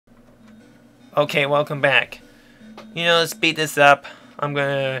Okay, welcome back. To speed this up, I'm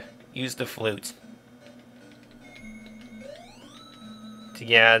gonna use the flute to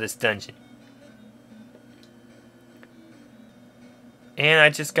get out of this dungeon. And I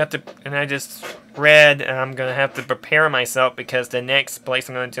just read I'm gonna have to prepare myself because the next place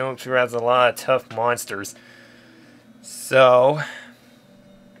I'm gonna go through has a lot of tough monsters. So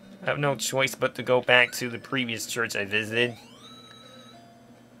I have no choice but to go back to the previous church I visited.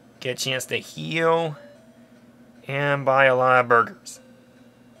 Get a chance to heal and buy a lot of burgers.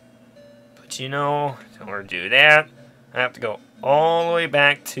 But in order to do that, I have to go all the way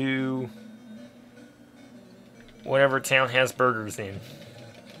back to whatever town has burgers in.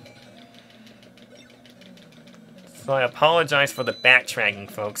 So I apologize for the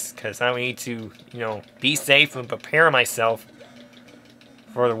backtracking, folks, because I need to, be safe and prepare myself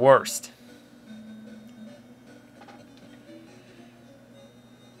for the worst.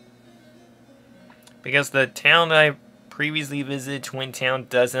 Because the town that I previously visited, Twin Town,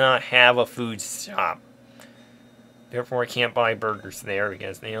 does not have a food shop. Therefore, I can't buy burgers there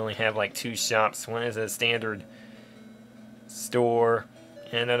because they only have like 2 shops. One is a standard store,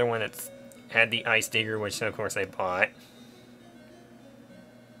 and another one that's had the ice digger, which of course I bought.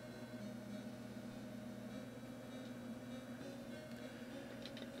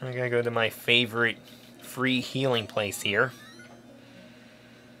 I gotta go to my favorite free healing place here.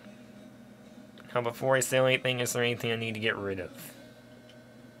 Now, before I sell anything, is there anything I need to get rid of?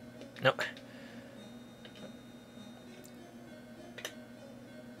 Nope.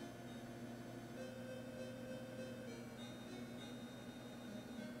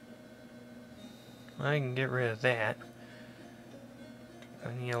 I can get rid of that.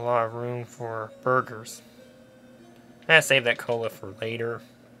 I need a lot of room for burgers. I'll save that cola for later.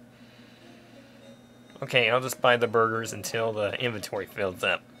 Okay, I'll just buy the burgers until the inventory fills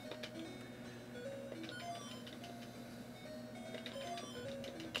up.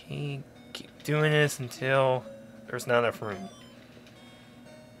 Okay, keep doing this until there's not enough room.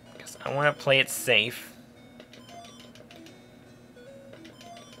 Because I want to play it safe.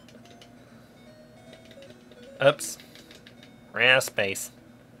 Oops. Ran out of space.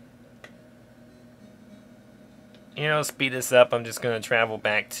 Speed this up. I'm just going to travel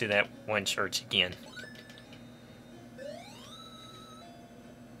back to that one church again.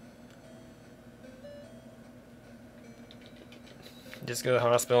 Just go to the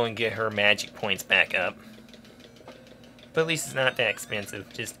hospital and get her magic points back up. But at least it's not that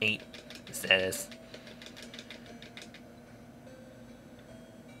expensive. Just 8 status.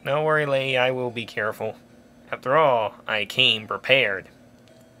 No worry, lady. I will be careful. After all, I came prepared.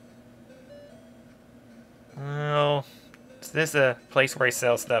 Well, is this a place where I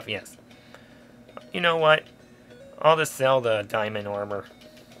sell stuff? Yes. You know what? I'll just sell the diamond armor.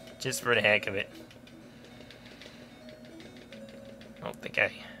 Just for the heck of it. I don't think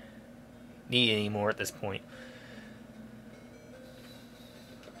I need any more at this point.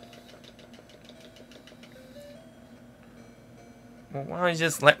 Well, why don't you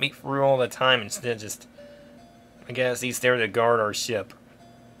just let me through all the time instead of just... I guess he's there to guard our ship.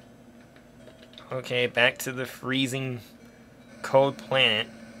 Okay, back to the freezing cold planet.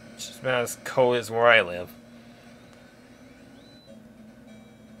 Which is about as cold as where I live.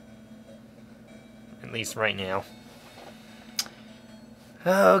 At least right now.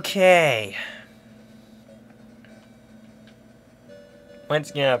 Okay.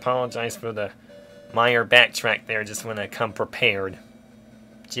 Once again, I apologize for the minor backtrack there. Just want to come prepared.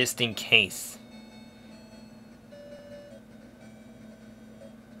 Just in case.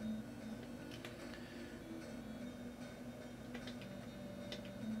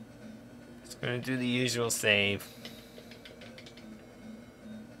 Just gonna do the usual save.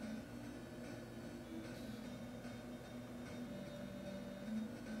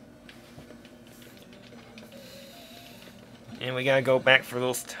 And we gotta go back for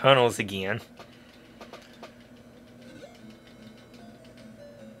those tunnels again.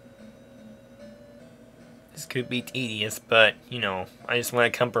 This could be tedious, but, I just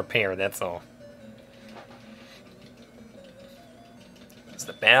want to come prepared, that's all. So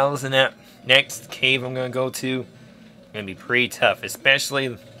the battles in that next cave I'm gonna go to are gonna be pretty tough,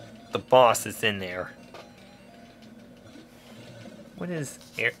 especially the boss that's in there. What is...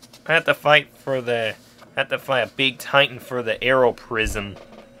 I have to fight a big titan for the Aeroprism.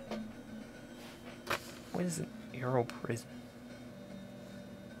 What is an Aeroprism?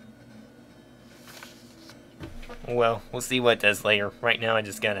 Well, we'll see what it does later. Right now I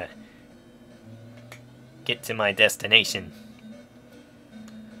just gotta get to my destination.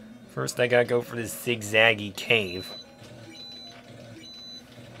 First I gotta go for this zigzaggy cave.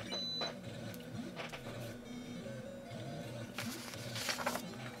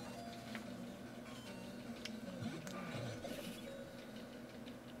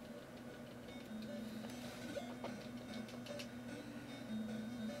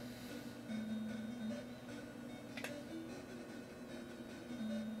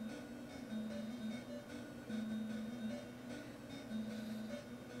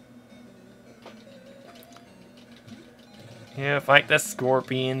 Yeah, fight the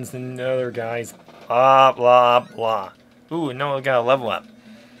scorpions and the other guys. Blah, blah, blah. Ooh, no, I got a level up.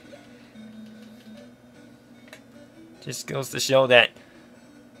 Just goes to show that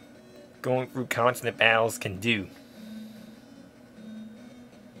going through constant battles can do.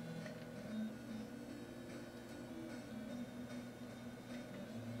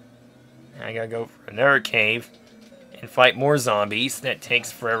 I gotta go for another cave and fight more zombies. That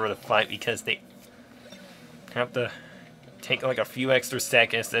takes forever to fight because they have to take like a few extra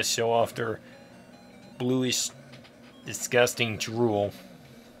seconds to show off their bluish, disgusting drool.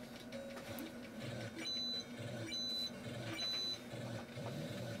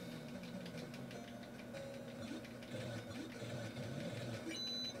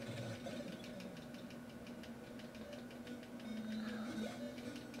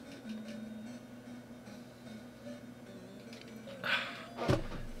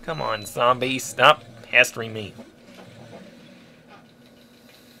 Come on, zombies, stop pestering me.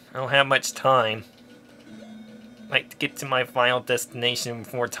 I don't have much time. I'd like to get to my final destination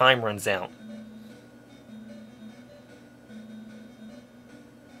before time runs out.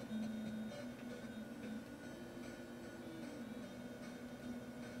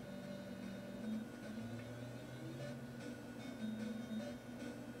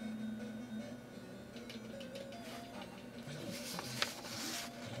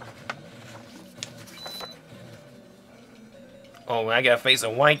 Oh, I gotta face a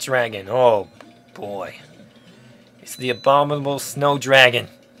white dragon. Oh, boy. It's the abominable snow dragon.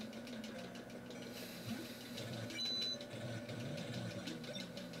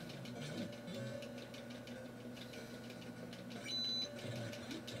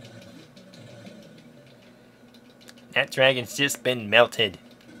 That dragon's just been melted.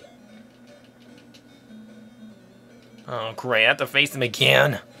 Oh, great. I have to face him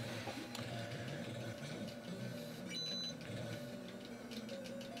again.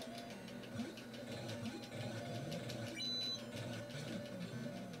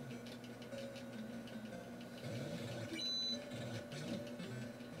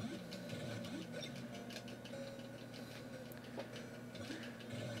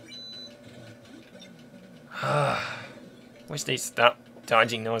 Wish they stopped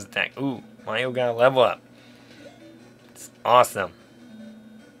dodging those attacks. Ooh, Mario got a level up. It's awesome.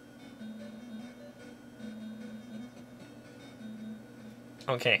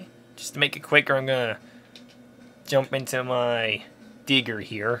 Okay, just to make it quicker, I'm gonna jump into my digger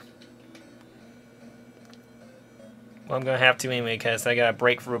here. Well, I'm gonna have to anyway because I gotta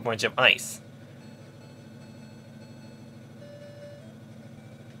break through a bunch of ice.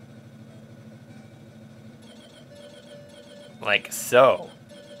 Like so.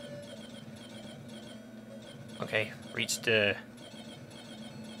 Okay, reached the...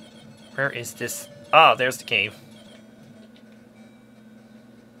 Where is this? Oh, there's the cave.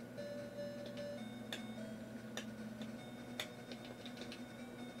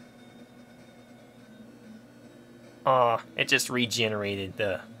 Aw, it just regenerated,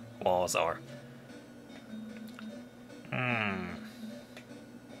 the walls are.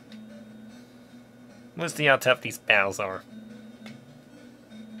 Let's see how tough these battles are.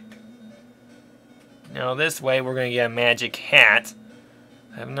 Now this way we're going to get a magic hat.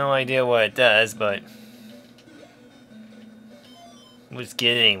 I have no idea what it does, but we'll just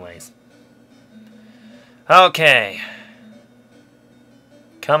get it anyways. Okay.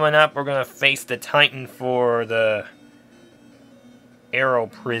 Coming up, we're going to face the Titan for the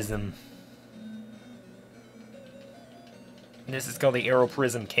Aeroprism. This is called the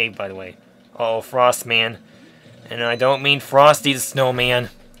Aeroprism Cave, by the way. Oh, Frostman. And I don't mean Frosty the Snowman.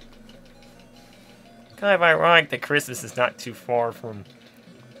 Kind of ironic that Christmas is not too far from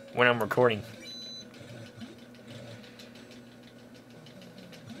when I'm recording.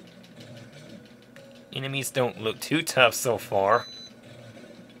 Enemies don't look too tough so far.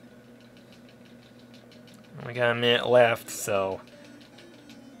 We got a minute left, so...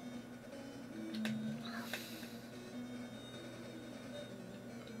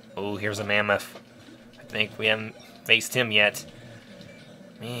 Oh, here's a mammoth. I think we haven't faced him yet.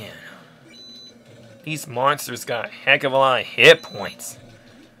 Man. These monsters got a heck of a lot of hit points.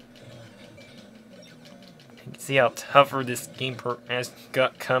 You can see how tougher this game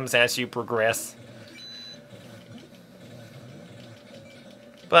comes as you progress.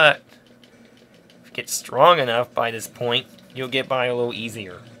 But if you get strong enough by this point, you'll get by a little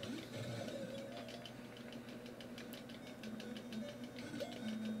easier.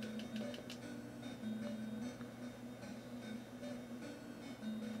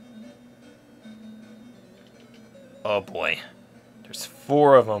 Oh boy, there's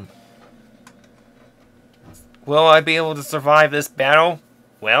 4 of them. Will I be able to survive this battle?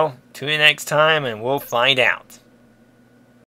 Well, tune in next time and we'll find out.